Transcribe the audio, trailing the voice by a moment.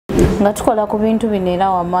nga tukola ku bintu bino era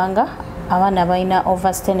wamanga abaana balina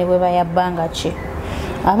overstay bwe bayabbanga ki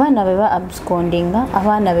abaana be ba abscondinga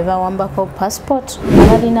abaana be bawambako passport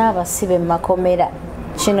abalina abasibe mu makomera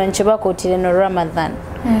kino nkibakuutire no Ramadan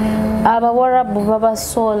abawarabu baba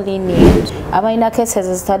so lenient abalina cases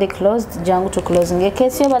zitali closed jangu to closing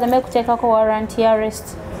ekesi yo baleme kuteekako warrant ya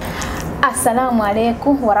arrest. Assalamu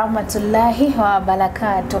alaikum wa rahmatullahi wa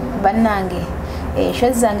barakatuh. Bannange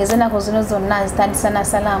show zange zenako zino zonna zitandisa na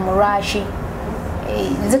salamu rashi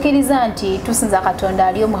nzikiriza nti tusinza Katonda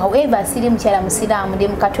ali omu however siri mukyala musiraamu ndi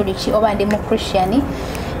mukatoliki oba ndi mu Christian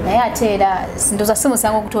naye ate era ndoza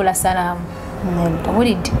simusango okutola salamu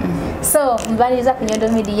owulidde so mbaliza ku Nyondo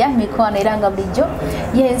Media mikono era nga bulijjo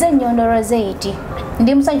yenze Nyondo Rozet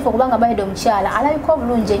ndi musanyufu okubanga bayido omukyala alabika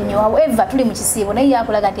obulungi ennyo however tuli mu kisiibo naye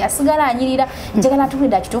yakulaga nti asigala anyirira njagala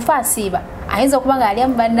tulida kituufu asiiba ayinza okubanga ali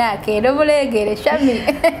amubannake n'obuleegere shami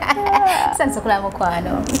sansa kula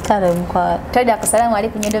mukwano kale mukwano tada ku salamu ali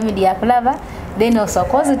ku Nyondo Media kulaba then also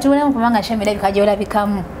kozi tule kubanga shami labika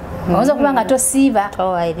gyolabikamu oyinza okubanga tosiiba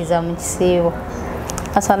towayiriza mu kisiibo.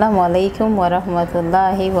 Assalamu alaikum wa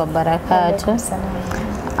rahmatullahi wa barakatuh.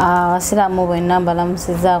 Abasiraamu bwenna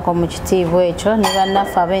mbalamusizaako mu kitiibwa ekyo ne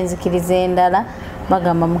bannaffe ab'enzikiriza endala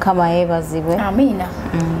bagamba Mukama yeebazibwe. Amina.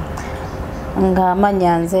 Nga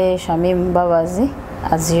amanya nze Shamim Babazi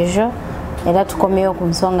as usual era tukomyewo ku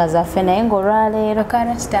nsonga zaffe naye ng'olwaleero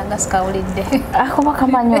karasitanga sikawulidde akuba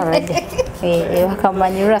kamanyi already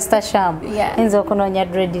bakamanyi Rasta Sham nza okunoonya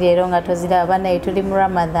dread leero nga toziraba naye tuli mu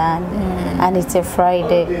Ramadan and it's a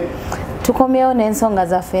Friday tukomyewo n'ensonga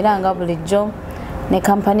zaffe era nga bulijjo ne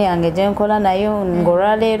kampani yange gye nkola nayo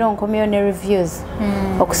ng'olwaleero nkomyewo ne reviews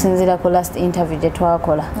okusinziira ku last interview gye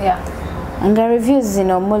twakola nga reviews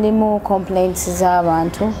zino mulimu complaints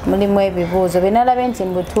z'abantu mulimu ebibuuzo byenalabe nti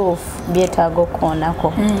mbutuufu byetaaga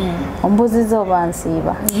okukoonako ombuuziza oba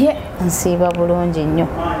nsiiba nsiiba bulungi nnyo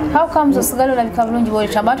how comes osigala olabika bulungi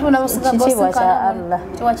kitiibwa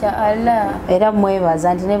kya Allah era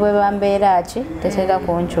mwebaza nti ne bwe bambeera ki tetera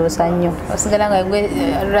kunkyusa nnyo osigala nga gwe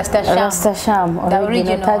Rasta Sham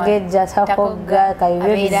original tagejja takogga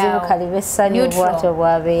kabibe bizibu kalibe essanyu bwatyo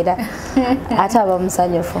bwabeera ate aba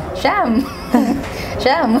musanyufu Sham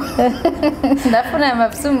ndafuna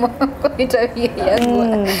amasumo ku interview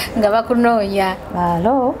yangu nga bakunoonya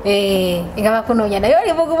nga bakunoonya naye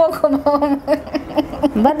oli bugumu okomawo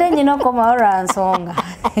mbadde nyina okomawo lwa nsonga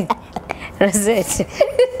Rozet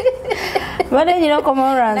mbadde nyina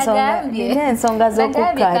okomawo lwa nsonga nina ensonga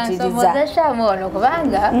z'okukkaatiriza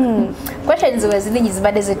kubanga questions we ziningi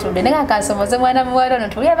zibadde zitudde naye kansomoze mwana muwala ono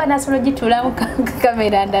tuli aba nasobola ogituulamu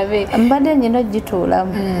kamera ndabe mbadde nyina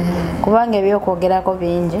ogituulamu kubanga ebyokwogerako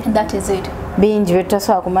bingi bingi bye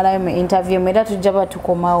tutasobola kumalayo mu interview era tujja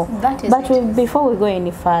batukomawo but before we go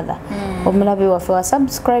any further omulabi waffe wa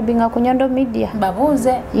subscribing ku Nyondo Media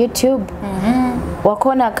babuuze YouTube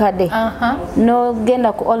wakona kade no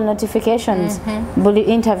genda ku all notifications buli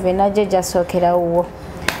interview naje jasookerawo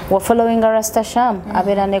wa following Rasta Sham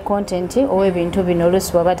abera ne content ow'ebintu bino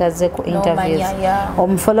olusi baba tazze ku interviews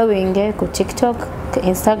following ku TikTok ku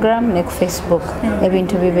Instagram ne ku Facebook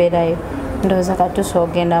ebintu bibeerayo ndoza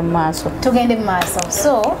katusogenda mu maaso tugende mu maaso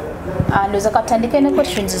so ndoza katandike ne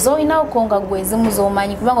questions zoina okonga gwezimu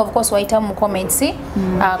zomanyi kubanga of course waita mu comments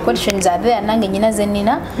questions are there nange nyina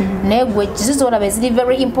zenina negwe zizola bezili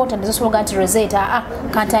very important zo slogan to Rozet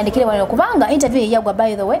kantandikire wano kubanga interview yagwa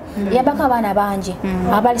by the way yabaka abana bangi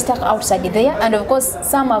abali stuck outside there and of course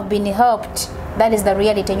some have been helped. That is the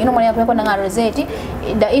reality. You know when I put on Rozet,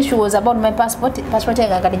 the issue was about my passport. Passport I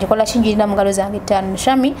got nkola chinji na mugalo zange tano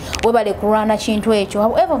shami webale kurana chintu echo.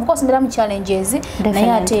 However, of course mbera challenges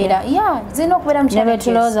naye atera. Yeah, zino kubera challenges. Never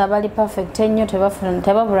tuloza abali perfect ennyo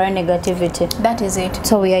tebabula negativity. That is it.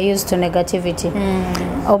 So we are used to negativity.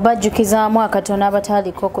 Obajjukizaamu akatona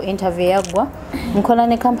abataliko ku interview yagwa. Nkola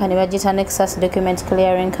ne company bagita Nexus Document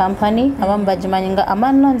Clearing Company. Abamu bagimanyanga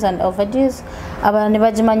Aman Loans and Overdues. Abana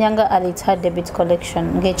bagimanyanga Alitad Debit Collection.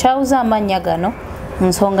 Ngechauza amanya gano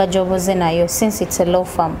nsonga joboze nayo since it's a law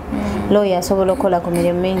firm. Lawyer asobola okola ku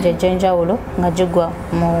mirimu mingi egy'enjawulo nga gigwa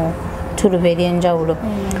mu tuluba ery'enjawulo.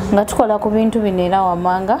 Nga tukola ku bintu bino era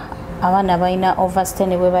wamanga abaana balina overstay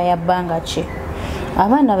ne bwe bayabbanga ki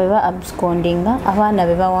abaana be ba abscondinga abaana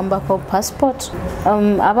be bawambako passport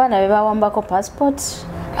abaana be bawambako passport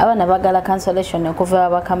abaana bagala cancellation okuva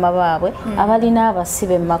bakama baabwe abalina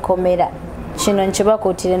abasibe mu makomera kino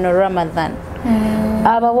nkibakuutire no Ramadan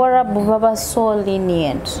abawarabu baba so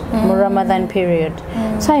lenient mu Ramadan period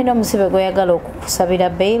so ino musibe goyagala okusabira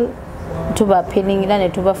bail tuba appealingira ne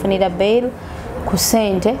tubafunira bail ku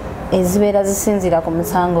sente ezibeera zisinzira ku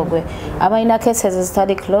musango gwe abalina cases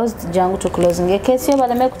zitali closed jangu to closing ekesi yo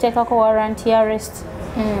baleme kuteekako warrant arrest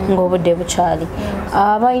ng'obudde bukyali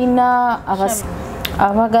abalina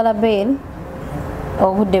abagala bail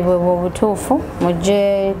obudde bwe butuufu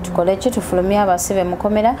mujje tukole ki tufulumye abasibe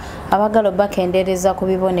mukomera abagala bakendeereza ku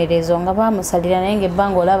bibonerezo nga bamusalira naye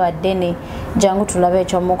ng'ebbanga olaba ddene jangu tulabe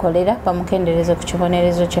ekyomukolera bamukendeereze ku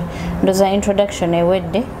kibonerezo kye ndoza introduction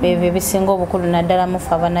ewedde ebyo ebisinga obukulu naddala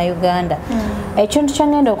mufe abannayuganda ekintu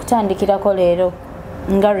kyangenda okutandikirako leero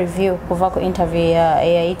nga review kuva ku interview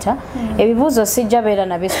eyayita ebibuuzo sijja beera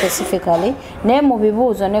nabyo specifically naye mu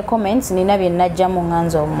bibuuzo ne comments nina bye najjamu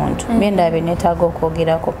nganza omuntu byendaba bye neetaaga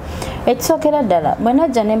okwogerako ekisookera ddala bwe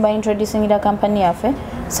najja ne mba introducingira kampani yaffe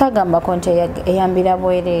saagambako nti eyambira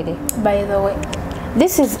bwereere. By the way,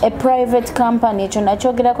 this is a private company ekyo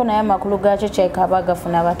nakyogerako naye amakulu gaakyo kyekaba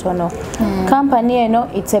gafuna batono. Kampani eno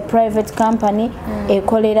it's a private company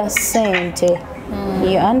ekolera ssente.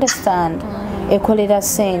 You understand? Ekolera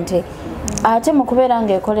ssente ate mu kubeera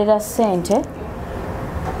nga ekolera ssente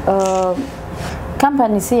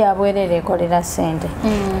kampani si yabwerere ekolera ssente.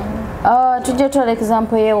 Tujje tutola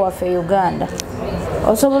example y'ewaffe Uganda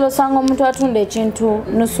osobola osanga omuntu atunda ekintu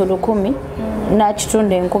nusu 1,000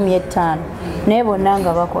 n'akitunda 5,000 naye bonna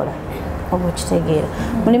nga bakola obukitegeera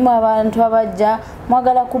mulimu abantu abajja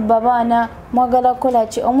mwagala kubba baana mwagala kukola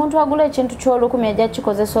ki omuntu agula ekintu ky'olukumi ajja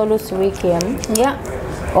kikozesa oluusi wiiki emu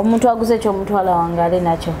omuntu aguze ekyomutwala wange ale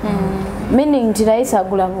nakyo meaning nti layisi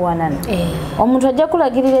agula buwanana omuntu ajja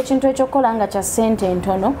kulagirira ekintu ekyokukola nga kya ssente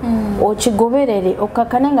entono okigoberere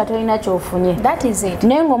okakkane nga tolina kyofunye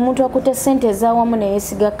naye ng'omuntu akutte ssente ezaawamu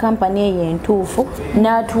neyeesiga kampani eyo entuufu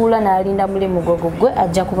n'atuula n'alinda mulimu gwe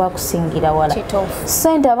ajja kuba akusingira wala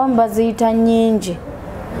ssente abamu baziyita nnyingi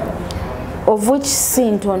of which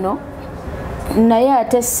si ntono naye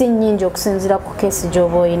ate si nnyingi okusinziira ku keesi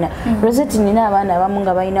gy'oba oyina. Rozet nina abaana abamu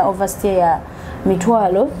nga balina overstay ya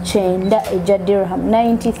mitwalo 9 ejja dirham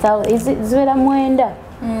 90,000 zibeera 9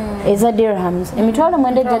 eza dirhams emitwalo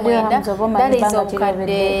 9 ejja dirhams oba omanyibanga okadde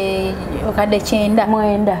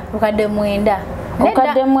 9 okadde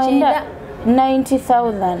 9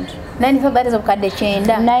 90,000 that is okadde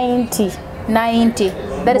 9 90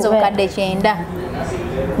 that is okadde 9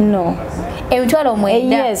 no emitwalo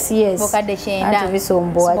 9 yes okadde 9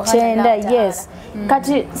 bisumbuwa 9 yes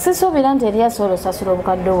kati sisuubira nti eri asobola osasula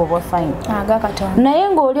obukadde obwo bwa fine naye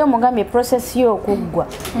ng'oli omugambye process y'okuggwa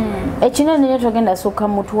ekinene nyo togenda sukka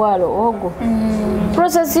mutwalo ogwo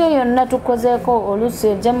process yo yonna tukozeeko oluusi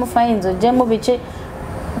ojjemu fines ojjemu biki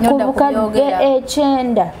ku bukadde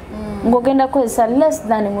 9 ng'ogenda kukozesa less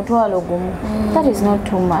than mutwalo gumu. That is not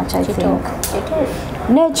too much, I think.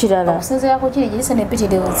 N'ekirala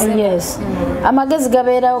yes amagezi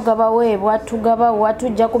gabeerawo gabaweebwa tugabawa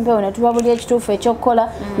tujja kumpewo ne tuba buli ekituufu ekyokukola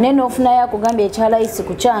naye n'ofunayo akugambye ekyalayisi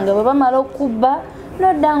ku kyange bwe bamala okubba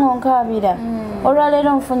nodda ng'onkaabira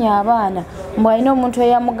olwaleero nfunye abaana mbw alina omuntu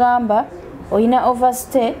eyamugamba oyina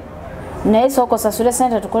overstay naye sooka osasule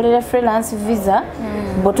ssente tukolere freelance visa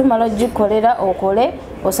bwe tumala ogikolera okole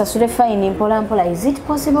osasule fine mpola mpola. Is it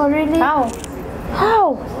possible really?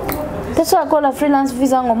 How? Tesobola kukola freelance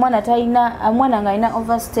visa ng'omwana talina omwana ng'alina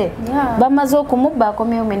overstay bamaze okumubba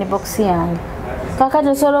akomyewo minibox yange kakati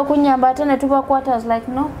osobola okunyamba ate ne tubakwata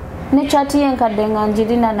like no ne chat yenkadde nga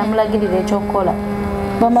njirina namulagirira ekyokukola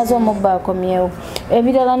bamaze omubba akomyewo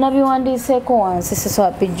ebirala nabiwandiiseeko wansi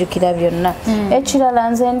sisobola bijjukira byonna. Ekirala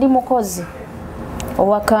nze ndi mukozi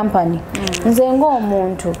owa kampani nze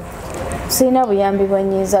ng'omuntu sina buyambi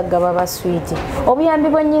bwenyiza gaba baswiti obuyambi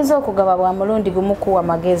bwenyiza okugaba bwa mulundi gumu kuwa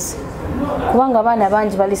magezi kubanga abaana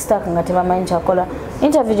bangi bali stack nga tebamanyi kyakola.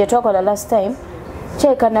 Interview gye twakola last time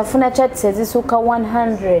kyeka nafuna chats ezisuuka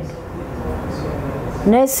 100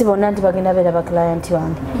 naye si bonna nti bagenda beera baklayenti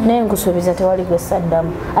wange naye nkusuubiza tewali gwe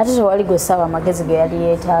saddamu ate tewali gwe saawa amagezi ge yali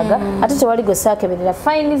yeetaaga ate tewali gwe saakeberera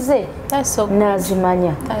fayini ze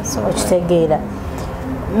n'azimanya okitegeera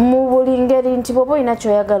mu buli ngeri nti bw'oba olina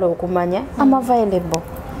kyoyagala okumanya amaavailable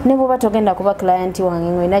ne bw'oba togenda kuba clienti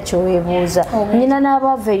wange ng'olina kyoweebuuza nyina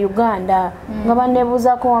n'abaava e Uganda nga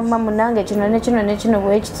banneebuuzaako wamma munange kino ne kino ne kino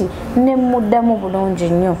bwe kiti ne muddamu bulungi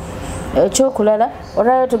nnyo. Ekyokulala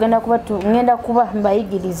olwaliro ngenda kuba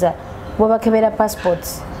mbayigiriza bw'abakebera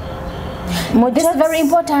passports. This is very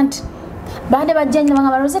important. Baada bajjanya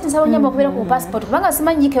banga Rozet nsaba onyamba okubera ku passport kubanga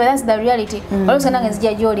simanyi kebera that's the reality. Oluusi nange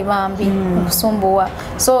nzija gy'oli bambi okusumbuwa.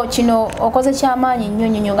 So kino okoze kyamaanyi nnyo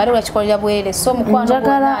nnyo nga lwa kikolera bwerere so mukwano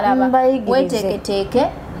gw'alaba weteeketeeke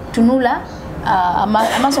tunula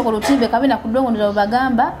amaaso ku lutibe kabina ku ddongo ndiro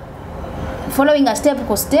bagamba following a step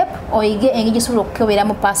ku step oyige engeri gyosobola okukebera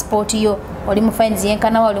mu passport yo oli mu fines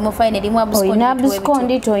yenkana oli mu fine erimu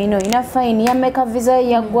abuscondi toyina oyina fine yameka visa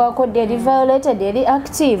yaggwako deri violated eri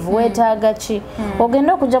active wetaaga ki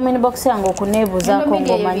ogenda okujja mu inbox yange okuneebuzaako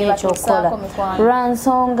ng'omanyi ekyokukola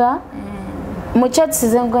lwansonga mu chats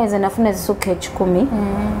zengoyinza nafuna ezisukka 10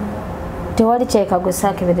 tewali kyekagwe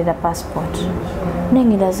saakeberera passport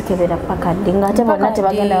nengenda zikebera pakadde ng'ate bonna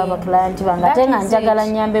tebagenda baba client bange ate nga njagala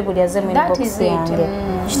nyambe buli aze mu inbox yange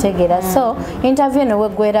kitegeera so interview eno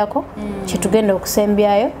weggwerako kyetugenda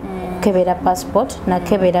okusembyayo kebera passport na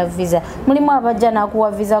kebera visa mulimu abajja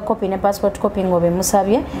nakuwa visa copy ne passport copy ng'obe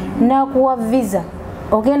musabye nakuwa visa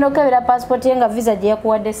ogenda okebera passport ye nga visa gye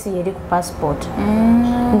yakuwadde si yeri ku passport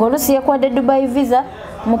ng'olusi yakuwadde Dubai visa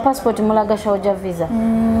mu passport mulaga shoja visa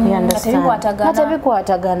you understand ate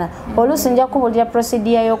bikwatagana olusi nja kubulira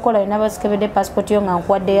procedure y'okola ina basikebedde passport yo nga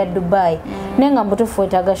nkuwadde ya Dubai nenga mbutufu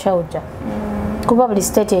etaga shoja kuba buli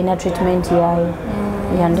state ina treatment yayo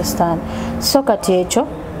you understand so kati ekyo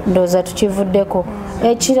ndoza tukivuddeko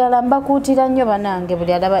ekirala mbakuutira nnyo banange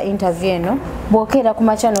buli alaba interview eno bw'okeera ku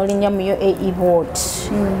makya n'olinnya mu UAE board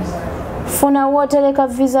funa wootereka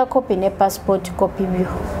visa copy ne passport copy byo.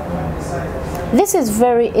 This is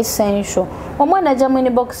very essential. Omwana ajja mu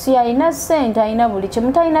inbox ya ina sente ayina buli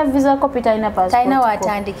kimu talina visa copy talina passport talina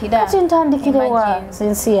watandikira kati ntandikire wa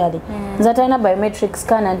sincerely nza talina biometric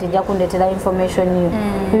scan nti nja kundetera information yo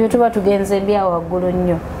ebyo tuba tugenze mbya waggulu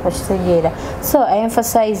nnyo okitegeera so I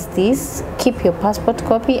emphasize this keep your passport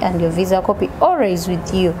copy and your visa copy always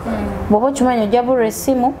with you bw'oba okimanyi ojja bulwa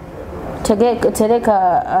essimu tereka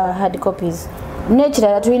hard copies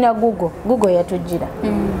n'ekirala tulina Google yatujjira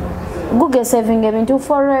Google saving ebintu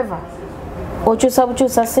forever okyusa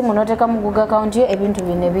bukyusa simu noteka mu Google account yo ebintu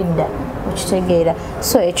bine bidda okitegeera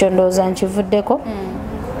so ekyo ndowooza nkivuddeko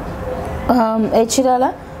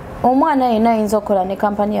ekirala omwana yenna ayinza okukola ne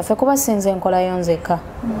kampani yaffe kuba sinze nkolayo nzeka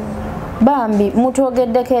bambi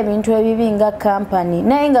mutwogeddeko ebintu ebibi nga kampani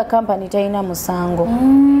naye nga kampani talina musango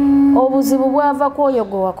obuzibu bwava ku oyo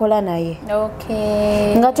gwe wakola naye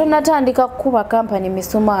nga tonatandika kukuba kampani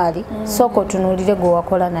misumaali sooka otunuulire gwe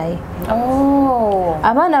wakola naye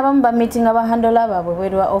abaana abamu bamitinga bahandola baabwe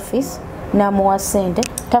bweru wa office namuwa ssente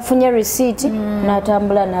tafunye receipt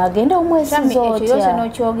n'atambula n'agenda omwesiza otya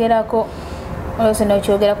olose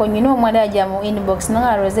n'okyogerako nyina omwana yajja mu inbox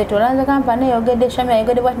nga Rozet olanze kampani eyogedde Shami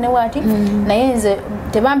ayogedde bwati ne bwati naye nze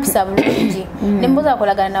tebampisa bulungi ne mbuza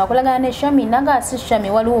kolagana nawe kolagana ne Shami naga si Shami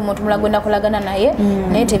waliwo omuntu mulagwe nakolagana naye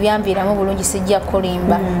naye tebyamviiramu bulungi sijja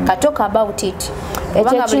kulimba katoka about it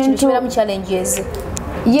kubanga buli kintu kibeera mu challenges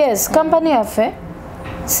yes kampani yaffe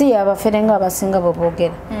si yabafere nga abasinga bwe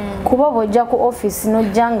boogera kuba bw'ojja ku office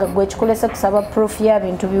n'ojjanga gwe kikolesa kusaba proof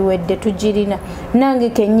y'ebintu biwedde tugirina nange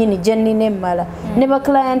kennyini gye nnina emmala ne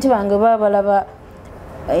baklayenti bange baba balaba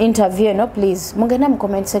interview eno please mugenda mu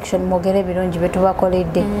comment section mwogere ebirungi bye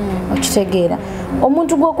tubakoledde okitegeera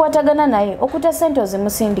omuntu gw'okwatagana naye okuta ssente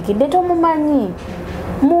ozimusindikidde tomumanyi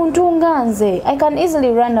muntu nga nze I can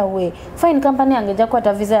easily run away fine company yange ejja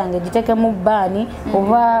kukwata visa yange giteke mu bani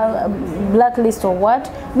oba blacklist or what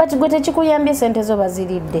but gwe tekikuyambye sente zo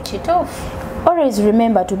baziridde always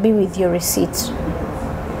remember to be with your receipts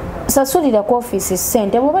sasulira ku office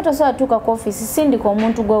sente bw'oba tosobola tuuka ku office sindika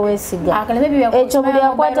omuntu gwe weesiga ekyo buli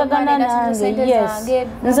akwatagana nange yes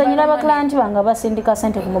nze nyina abaclient bange basindika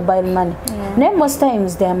sente ku mobile money naye most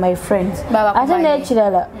times they are my friends ate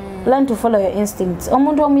n'ekirala learn to follow your instincts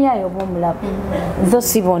omuntu omuyaayo oba omulaba tho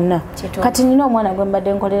si bonna kati nina omwana gwe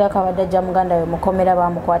mbadde nkolerako abadde ajja muganda we mukomera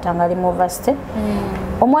bamukwata nga ali mu university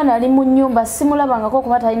omwana ali mu nnyumba simulabangako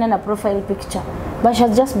kuba talina na profile picture but she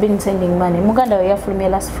has just been sending money muganda we yafulumye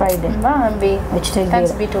last Friday ekitegeera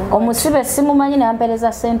omusibe simumanyi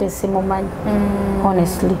nampereza sente simumanyi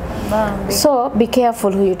honestly so be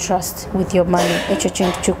careful who you trust with your money ekyo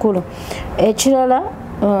kintu kikulu ekirala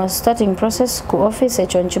starting process ku office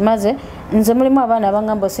ekyo nkimaze nze mulimu abaana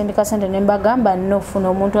abangamba osindika sente ne mbagamba nofuna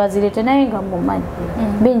omuntu azirete naye nga mumanyi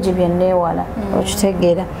bingi byenneewala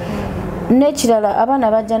okitegeera n'ekirala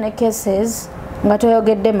abaana bajja ne cases nga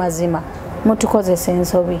toyogedde mazima mutukozesa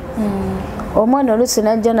ensobi omwana olusi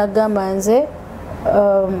najja nagamba nze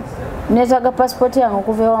neetaaga passport yange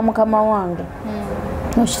okuva ewa mukama wange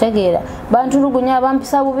okitegeera bantulugunya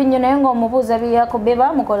bampisa bubi nnyo naye ng'omubuuza byako be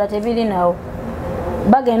bamukola tebiri nawo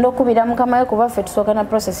bagenda okubira mukama we kuba ffe tusooka na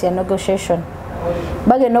process ya negotiation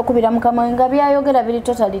bagenda okubira mukama nga byayogera biri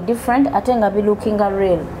totally different ate nga bi looking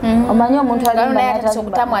real omanyi omuntu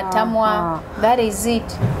okutamwa that is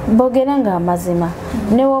it bogera nga amazima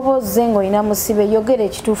ne woba ozze ng'olina musibe yogera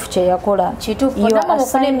ekituufu kye yakola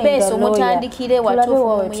omutandikire watuufu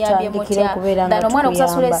omuyambye mutya ddala omwana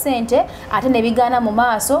okusasula essente ate ne bigaana mu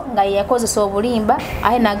maaso nga yakozesa obulimba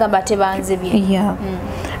ate n'agamba tebanzibye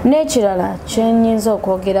n'ekirala kyenyinza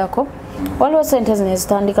okwogerako waliwo sente zino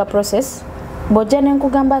ezitandika process bw'ojja ne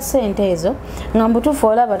nkugamba sente ezo nga mbutuufu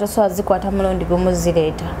olaba tosobola zikwata mulundi gumu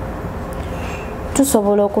zireeta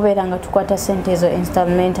tusobola okubeera nga tukwata sente ezo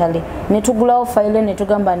installmentally ne tugulawo fayiro ne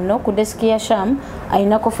tugamba nno ku desiki ya sham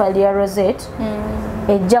ayinako fayiro ya Rozet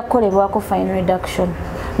ejja kukolebwako fine reduction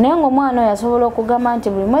naye ng'omwana oyo asobola okugamba nti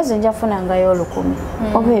buli mwezi nja funangayo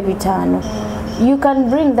 1,000 oba 500 you can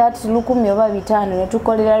bring that 1,000 oba 500 ne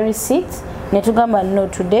tukolera receipts ne tugamba no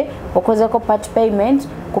today okozeko part payment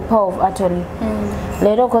ku power of attorney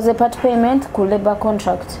leero okoze part payment ku labor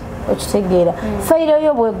contract okitegeera fayiro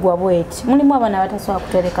yo bweggwa bweti mulimu abaana batasobola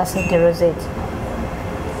kutereka sente Rozet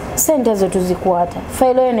sente ezo tuzikwata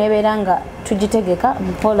fayiro yo nebeera nga tugitegeka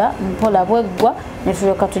mpola bweggwa ne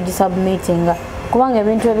tulyoka tugisubmitinga kubanga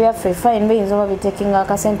ebintu ebyaffe fine biyinza oba bitekinga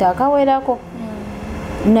akasente akawerako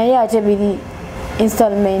naye ate biri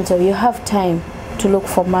installmental you have time to look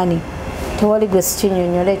for money tewali gwe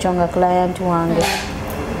sikinyonyola ekyo nga client wange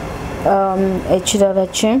ekirala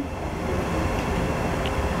ki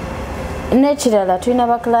n'ekirala tulina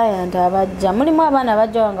ba client abajja mulimu abaana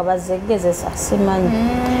bajja nga bazeggezesa simanyi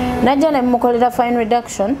najja ne mukolera fine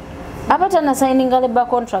reduction abatana signing labor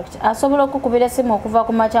contract asobola okukubira simu okuva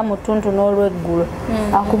ku makya mu ttuntu n'olweggulo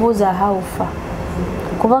akubuuza haufa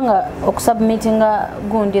kubanga okusubmitinga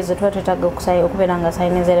gundi ezo tuba twetaaga okubeera nga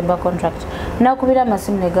signing labor contract nakubira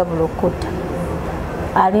amasimu ne gabula okutta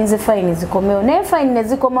alinze fine zikomewo naye fine ne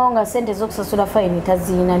zikomawo nga sente z'okusasula fine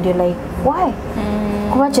taziina ndio like why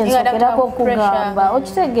kuba kyensogerako okugamba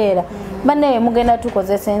okitegeera bannaye mugenda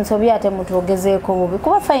tukozesa ensobi ate mutuogezeeko bubi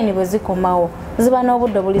kuba fine bwe zikomawo ziba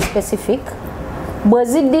n'obudde buli specific bwe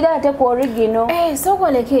ziddira ate ku original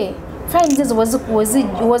sokoleke fine zezo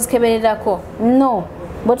wozikebererako no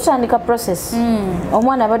bwe tutandika process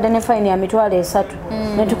omwana abadde ne fine ya $3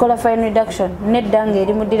 ne tukola fine reduction nedda nga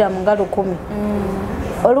eri muddira mu nga 1,000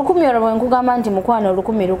 olukumi olwo bwe nkugamba nti mukwano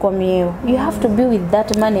 1,000 lukomyewo you have to be with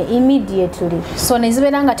that money immediately so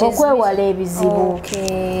nezibeera nga okwewala ebizibu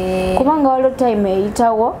kubanga waliwo time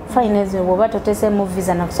eyitawo fine ezo bwoba totesemu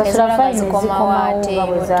visa nakusasula fine zikomawo nga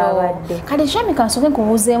bwe zaabadde kale kyami kansoke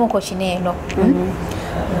nkubuuzeemuko kino eno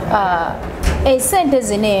esente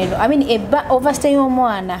zino eno overstay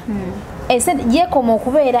y'omwana esente gyekoma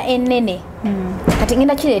okubeera ennene kati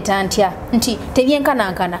ngenda kireeta ntya nti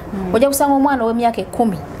tebyenkanankana ojja kusanga omwana ow'emyaka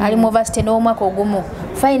 10 ali mu overstay n'omwaka ogumu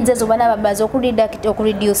fines ezo bana babaza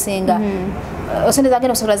okureducinga osente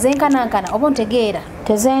zagenda osobola zenkanankana oba ontegeera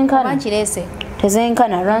tezenkana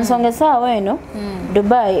tezenkana lwansonga essaawa eno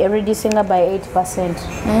Dubai ereducinga by 8%.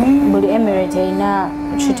 Buli Emirate erina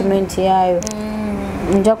treatment yaayo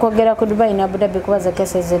nja kwogera ku Dubai na Abu Dhabi kuba za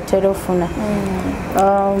cases zetera ofuna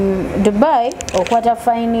Dubai okwata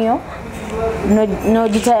fine yo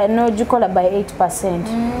nogikola by 8%.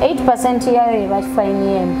 8% yayo eba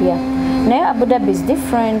fine empya naye Abu Dhabi is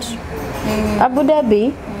different. Abu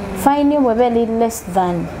Dhabi fine webeli less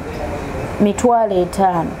than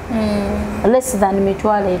 $5,000 less than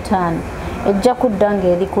 $5,000 ejja kudda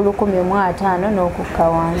ng'eri ku 1,500 n'okukka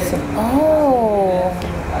wansi.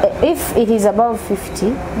 If it is above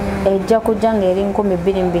 50 ejja kujja ng'eri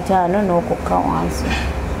 2,250 n'okukka wansi.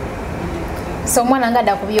 So mwana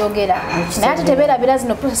ngada kubyogera naye ate tebeera bira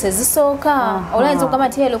zino process zisooka olayinza okugamba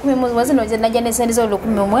nti 10,000 mwezi zino najja ne sente zo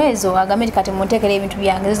 10,000 mwezi agambe nti kati munteekera ebintu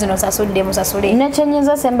byange zino sasudde musasule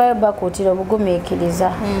nekyenyiza sembayo bakuutira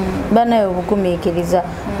obugumiikiriza banayo obugumiikiriza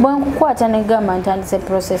bwe nkukwata ne gamba ntandise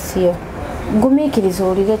process yo gumiikiriza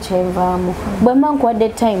olire kyenvaamu bwe mba nkuwadde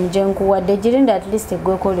time gye nkuwadde girinde at least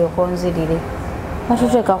eggweko lyokonzirire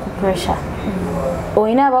batuteeka ku pressure.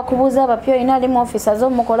 Oyina abakubuuza abapya oyina ali mu officer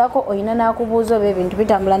z'omukolako oyina n'akubuuza oba ebintu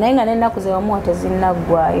bitambula naye nga n'ennaku ze wamuwa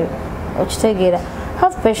tezinnaggwayo okitegeera.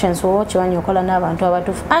 Have patience woba okimanyi okola n'abantu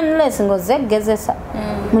abatuufu unless ng'ozeggezesa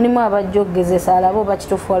mulimu abajja okugezesa alaba oba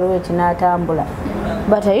kituufu waliwo ekinaatambula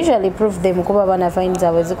but I usually prove them kuba abaana fine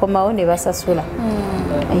zaabwe zikomawo ne basasula.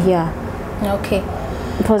 Yeah. Okay.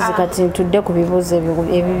 Mpozi kati tudde ku bibuuzo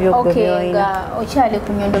ebibyo nga okyali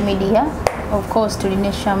ku Nyondo Media of course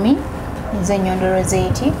tulina Shami nze Nyondo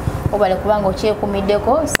Rozet obale kubanga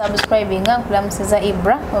okyekumiddeko subscribing nkulamusiza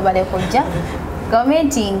Ibra obale kujja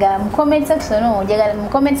commentinga mu comment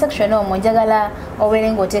section omwo njagala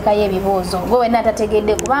obeere ng'oteekayo ebibuuzo gwe wenna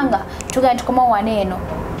atategedde kubanga tugenda tukoma wano eno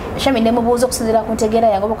Shami ne mubuuza okusinziira ku ntegeera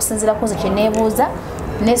yange oba okusinziira ku nze kye neebuuza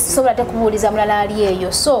nesobola tekubuuliza mulala ali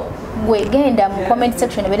eyo so gwe genda mu comment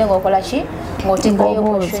section ebeere ng'okola ki ng'oteekayo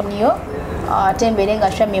question yo ate mbeere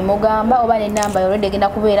nga Shami mugamba oba n'ennamba yo already egenda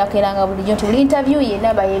kubeerako era nga bulijjo nti buli interview ye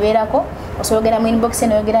ennamba yeebeerako osobola ogenda mu inbox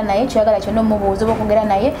n'oyogera naye kyagala kyonna omubuuza oba okwogera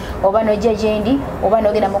naye oba n'ojja gyendi oba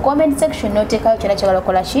n'ogenda mu comment section n'oteekayo kyonna kyagala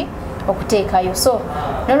okukola ki okuteekayo so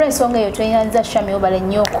n'olw'ensonga eyo tweyanza Shami obala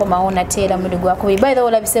nnyo okukomawo nate era muli gwakubi by the way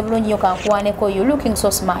olabise bulungi nnyo kankuwaaneko you looking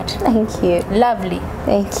so smart thank you lovely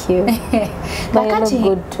thank you but you look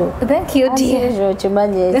good too thank you dear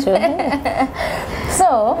kimanyi ekyo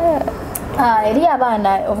so eri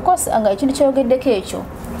abaana of course nga ekintu kyogeddeko ekyo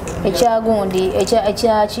ekyagundi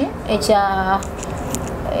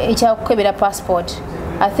ekyakukebera passport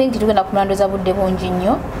I think tugenda kulandoza budde bungi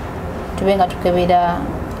nnyo tube nga tukebera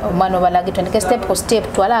omwana obalage twandike step ku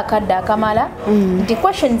step twala akadde akamala nti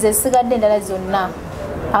questions ezisigadde endala zonna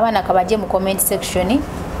abaana kabajje mu comment section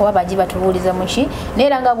oba bajje batubuuliza muki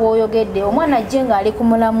neera nga bw'oyogedde omwana ajje ng'ali ku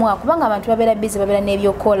mulamwa kubanga abantu babeera busy babeera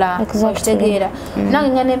n'ebyokola okitegeera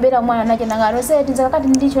nange nga nembeera omwana najja nanga Rozet nze kakati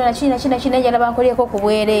ndi kina njala bankolyeko ku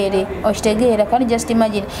bwereere okitegeera kandi just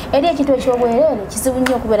imagine eri ekintu eky'obwereere kizibu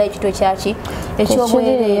nnyo okubeera ekintu ekyaki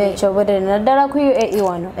ekyobwereere naddala ku UAE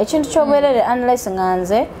wano ekintu ky'obwereere unless nga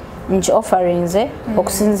nze nki offeringze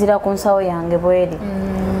okusinziira ku nsawo yange bweri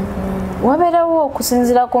wabeerawo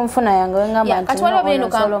okusinziira ku nfuna yange wengamba nti katwala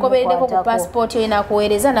kankobereddeko ku passport yo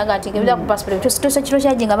inakuweereza naga nti ngebera ku passport tusa kiro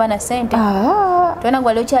kyajinga bana sente twena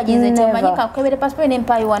ngwali okyajinze nti omanyi kankebere passport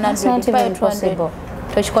nempayo 100 payo 200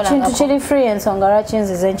 tokikola kintu kiri free ensonga lwaki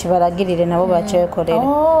nzize nkibalagirire nabo bakyekolere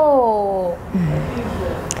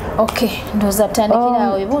okay ndoza tandikira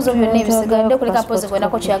awo ebibuuzo byonna ebisigadde kuleka pose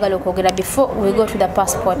kwenako kyagala okwogera before we go to the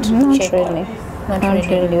passport check not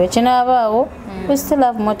really wekinaabaawo we still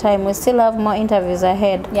have more time we still have more interviews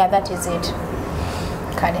ahead that is it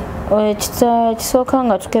kale kisooka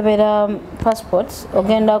nga tukebera passports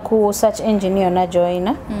ogenda ku search engine yonna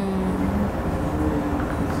joina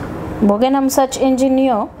bwogenda mu search engine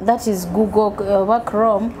yo that is Google oba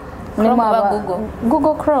Chrome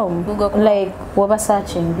Google Chrome like weba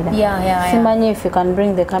searching simanyi if you can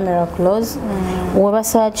bring the camera close weba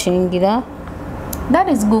searching that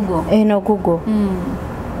is Google no Google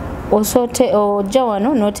osote ojja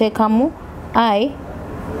wano noteekamu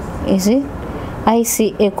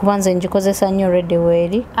ICA kubanza njikozesa nnyo radio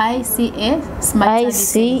eri ICA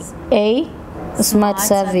Smart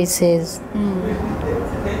Services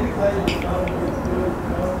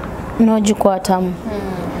nogikwatamu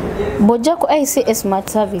bw'ojja ku ICA Smart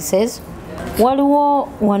Services waliwo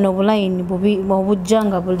wano obulayini obujja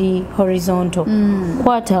nga buli horizontal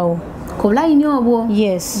kwatawo ku line obwo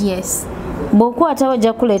yes bw'okwatawo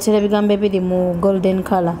ojja kuleetera ebigambo ebiri mu golden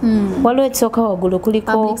color waliwo ekisooka waggulu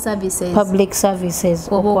kuliko public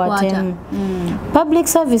services okwatemu public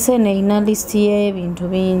service eno erina lisiti y'ebintu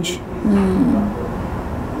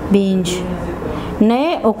bingi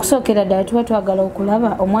naye okusookera ddala tuba twagala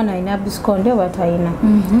okulaba omwana alina abisikonde oba talina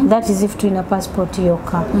that is if tulina passport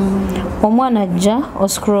yokka omwana ajja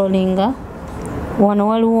oscrollinga wano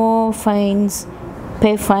waliwo fines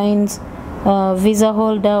pay fines visa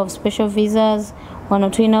holder of special visas wano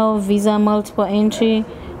tulinawo visa multiple entry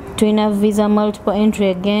tulina visa multiple entry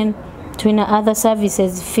again tulina other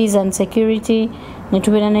services fees and security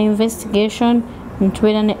netubeera ne investigation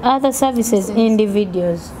netubeera ne other services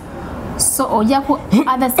individuals so ojja ku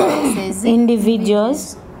other services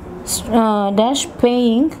individuals dash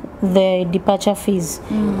paying the departure fees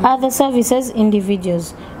other services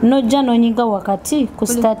individuals nojja nonyiga wakati ku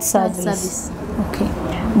start service okay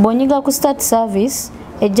bw'onyiga ku start service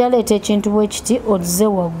ejja leeta ekintu bwe kiti ozze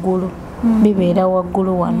waggulu bibeera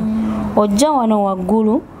waggulu wano ojja wano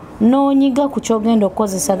waggulu n'onyiga ku kyogenda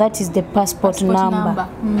okukozesa that is the passport number.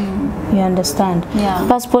 You understand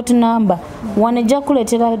passport number wano ejja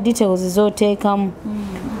kuleetera details z'oteekamu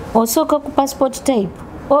osooka ku passport type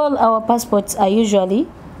all our passports are usually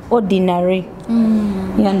ordinary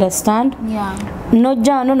you understand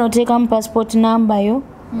nojja wano n'oteekamu passport number yo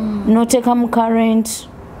n'oteekamu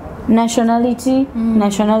current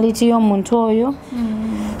nationality y'omuntu oyo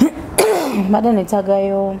mbadde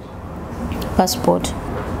netagayo passport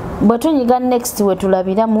bwe tunyiga next we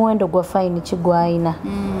tulabira muwendo gwa fine kigwayina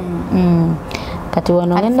kati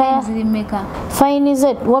wano ngenda fine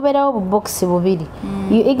ze wabeerawo buboxi bubiri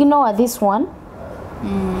you ignore this one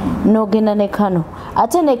n'ogenda ne kano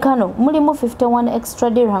ate ne kano mulimu 51 extra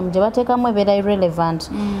dirham gye bateekamu ebeera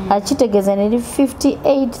irrelevant akitegeeza neri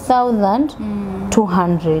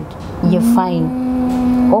 58,200 ye fine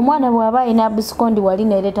omwana bw'aba alina abiscondi wali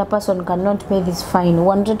nereeta person cannot pay this fine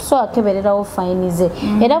wano tetusobola kukebererawo fine ze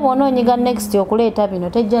era bw'onoonyiga next okuleeta bino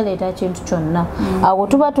tejja leeta kintu kyonna awo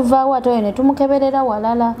tuba tuvaawo ate oyo ne tumukeberera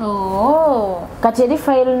walala kati eri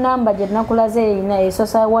file number gye tunakulaze erina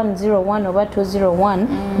esosa 101 oba 201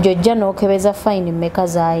 gyojja n'okebeza fine mmeka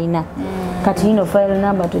z'alina kati ino file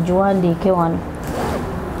number tugiwandiike wano.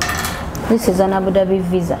 This is an Abu Dhabi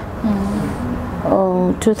visa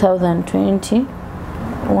 2020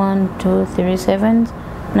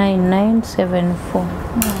 1237997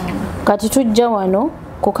 kati tujja wano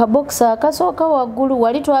ku kabox akasooka waggulu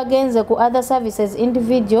wali twagenze ku other services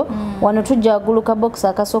individual wano tujja waggulu kabox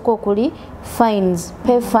akasooka okuli fines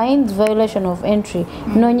pay fines violation of entry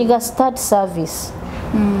nonyiga start service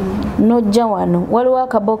nojja wano waliwo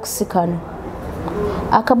akabox kano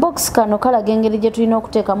akabox kano kalaga engeri gye tulina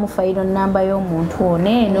okuteekamu fayiro namba y'omuntu ono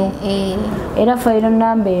eno era fayiro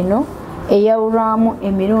namba eno eyawulwamu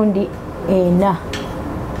emirundi 4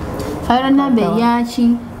 fayiro namba eyaki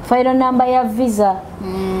fayiro namba ya visa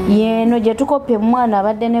yeno gye tukopye mwana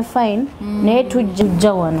abadde ne fine naye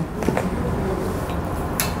tujja wano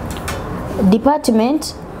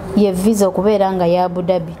department ye visa okubeera nga ya Abu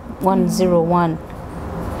Dhabi 101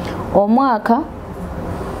 omwaka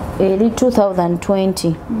eri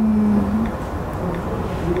 2020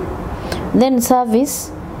 then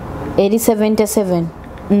service eri 77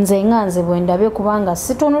 nze nganze bwendabe kubanga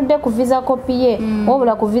situnudde ku visa copy ye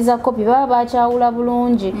wabula ku visa copy baba bakyawula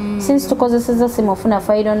bulungi since tukozeseza simu ofuna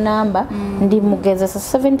file number ndi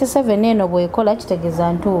mugezesa 77 eno bwekola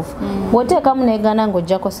kitegeeza ntuufu bw'oteekamu neegana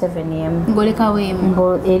ng'ojjako 7m ng'olekawo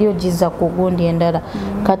emu eri ogiza ku gundi endala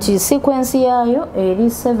kati sequence yaayo eri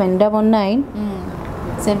 799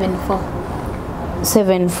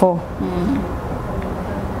 74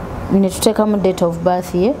 ne tuteekamu date of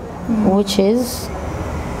birth ye which is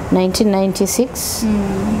 1996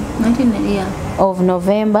 of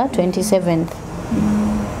November 27th.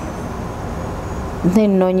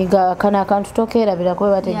 Then nonyiga kana akantu tokeerabira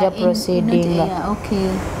kuba batejja proceeding.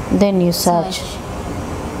 Then you search.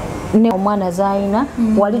 Ne omwana zaina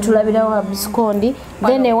wali tulabirawo abiscondi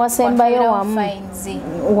then ewasembayo wamu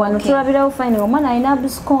wano tulabirawo fine omwana alina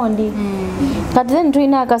abiscondi kati then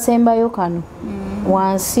tulina akasembayo kano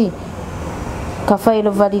wansi ka file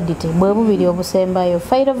validity bwe bubiri obusembayo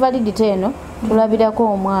file validity eno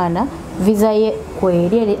tulabirako omwana visa ye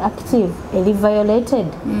kweri eri active eri violated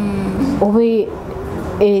obi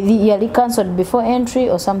yali cancelled before entry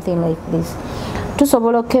or something like this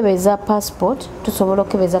tusobola okukebeza passport tusobola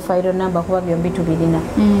okukebeza file number kuba byombi tubirina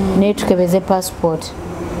naye tukebeze passport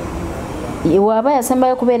waba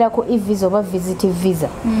yasembayo kubeera ku e-visa oba visit visa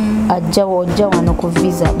ajja wano ku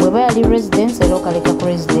visa bweba yali residence era okaleka ku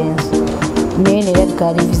residence naye nerabika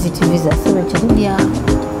ali visit visa sibe kiri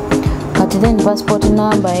kati then passport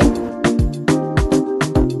number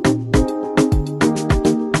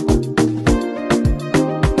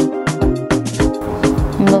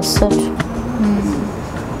ngasatu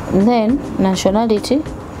then nationality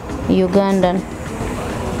Ugandan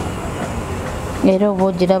era oba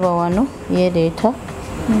ogiraba wano yereeta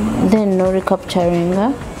then no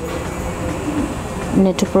recapturinga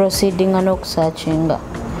ne tuproceedinga n'okusearchinga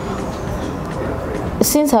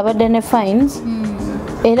since abadde ne fines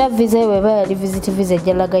era visa weba yali visit visa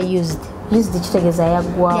ejalaga used kitegeeza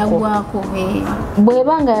yaggwako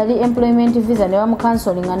bwebanga yali employment visa ne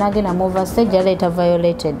bamucancellinga n'agenda mu overstage yaleeta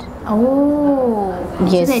violated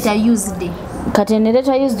kati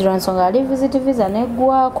nereeta used lwansonga yali visit visa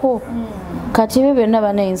neggwako kati ebyo byonna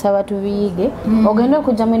banayinsa batubiyige ogenda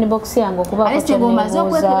okujja mu inbox yange okubako kyenebuuzaako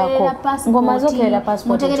ng'omaze okubera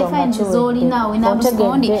passport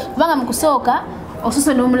kubanga mu kusooka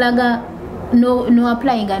osusse n'omulaga no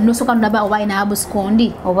applying no soka naba oba ina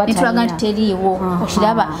abuscondi nitulaga teriiwo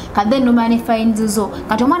okiraba kadde no mane fines zo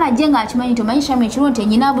kati omwana ajenga akimanyi to manyisha mechironte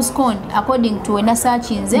nyina abuscondi according to wena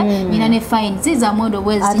searchinze nyina ne fines ziza mwondo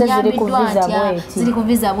bwezi nyabidwa ziri ku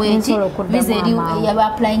visa bwezi visa eri yaba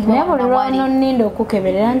applying no nindo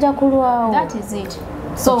okukeberera nja kulwawo that is it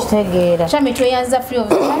so kitegeera chame toyanza free of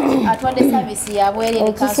charge atwade service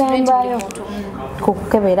yabwere kasembayo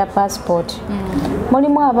kukebera passport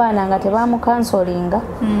mulimu abaana nga tebamukansolinga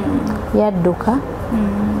yadduka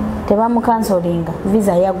tebamukansolinga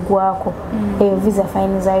visa yaggwako eyo visa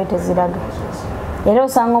fine zayo teziraga era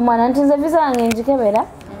osanga omwana nti nze visa yange njikebera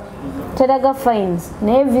teraga fines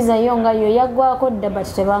naye visa yo nga yo yaggwako dda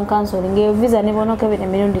but tebankansolinga eyo visa nebonokebera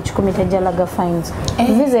emirundi 10 tejalaga fines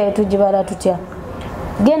visa yetugibala tutya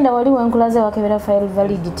genda wali wenkulaze wakebera file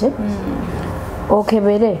validity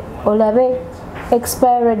okebere olabe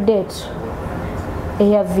expiry date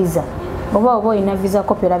eya visa oba oyina visa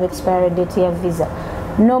copy olabe expiry date ya visa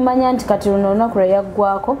nomanya nti kati luno olunaku lwe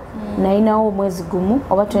yaggwako nayinawo omwezi gumu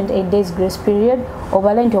oba 28 days grace period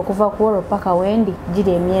obale nti okuva ku olwo paka wendi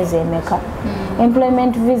giri emyezi emeka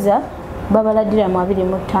employment visa babaladira mu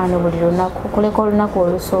 25 buli lunaku kuleka olunaku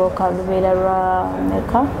olusooka lubeera lwa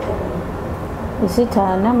meka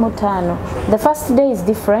isitaana mu 5 the first day is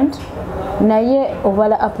different naye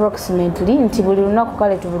obala approximately nti buli lunaku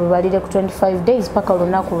kale tubulubalire ku 25 days paka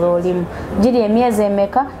olunaku lwolimu giri emyezi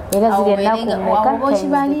emeka era ziri ennaku meka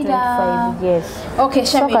yes. Okay,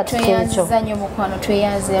 shabi tweyanziza nnyo mukwano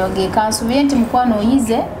tweyanze oge kansubire nti mukwano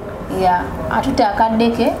oyize ya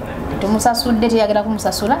atutakaddeke tumusasudde teyagera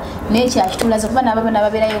kumusasula nekyakitulaze kuba nababana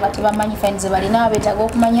babeerayo kati bamanyi fines balina beetaga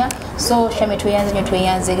okumanya so shame tweyanze nnyo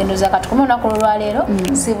tweyanze gendoza kati kuma olunaku olwaleero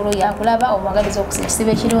sibulu yakulaba omwagaliza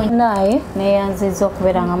okusiba ekirungi naye neyanziza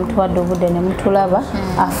okubeera nga mutuwadde obudde ne mutulaba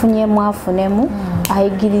afunyemu afunemu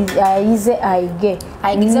ayize ayige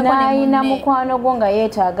nayina mukwano gwo nga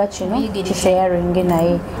yeetaaga kino kisharinge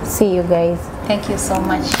naye. See you guys. Thank you so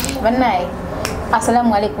much. Banaye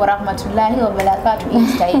Assalamu alaikum warahmatullahi wabarakatuh.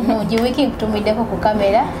 Insta ino jiwiki kutumiddeko ku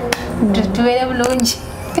kamera tubeere bulungi.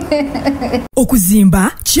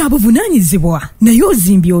 Okuzimba kya buvunaanyizibwa naye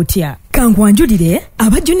ozimbye otya? Kangwanjulire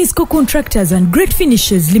aba Junisco Contractors and Great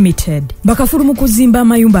Finishes Limited bakafulu mu kuzimba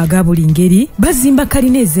amayumba aga buli ngeri, bazimba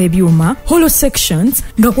kalina ez'ebyuma, hollow sections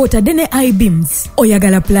nga kwotadde ne I-beams.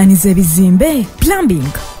 Oyagala plani z'ebizimbe, plumbing,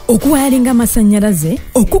 okuwayalinga amasannyalaze,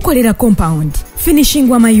 okukolera compound, finishing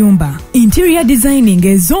wa mayumba, interior designing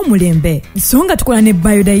ez'omulembe, so nga tukola ne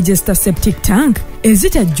biodigester septic tank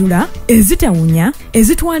ezitajjula, ezitawunya,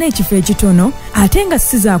 ezitwala ekifo ekitono ate nga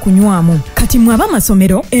si za kunywamu. Kati mwaba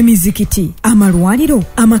amasomero, emizikiti, amalwaliro,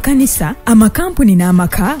 amakanisa, amakampuni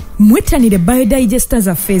n'amaka, mwettanire biodigester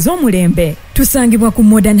zaffe ez'omulembe. Tusangibwa ku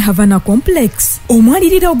Modern Havana Complex,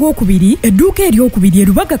 omwaliriro ogwokubiri, edduuka eryokubiri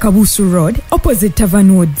Rubaga Kabusu Road, opposite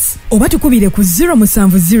Tavern Woods. Oba tukubire ku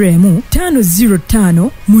 0701 505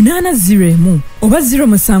 801 oba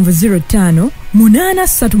 0705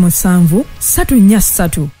 837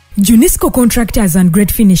 343. Junisco Contractors and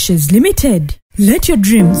Great Finishes Limited. Let your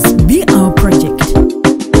dreams be our project.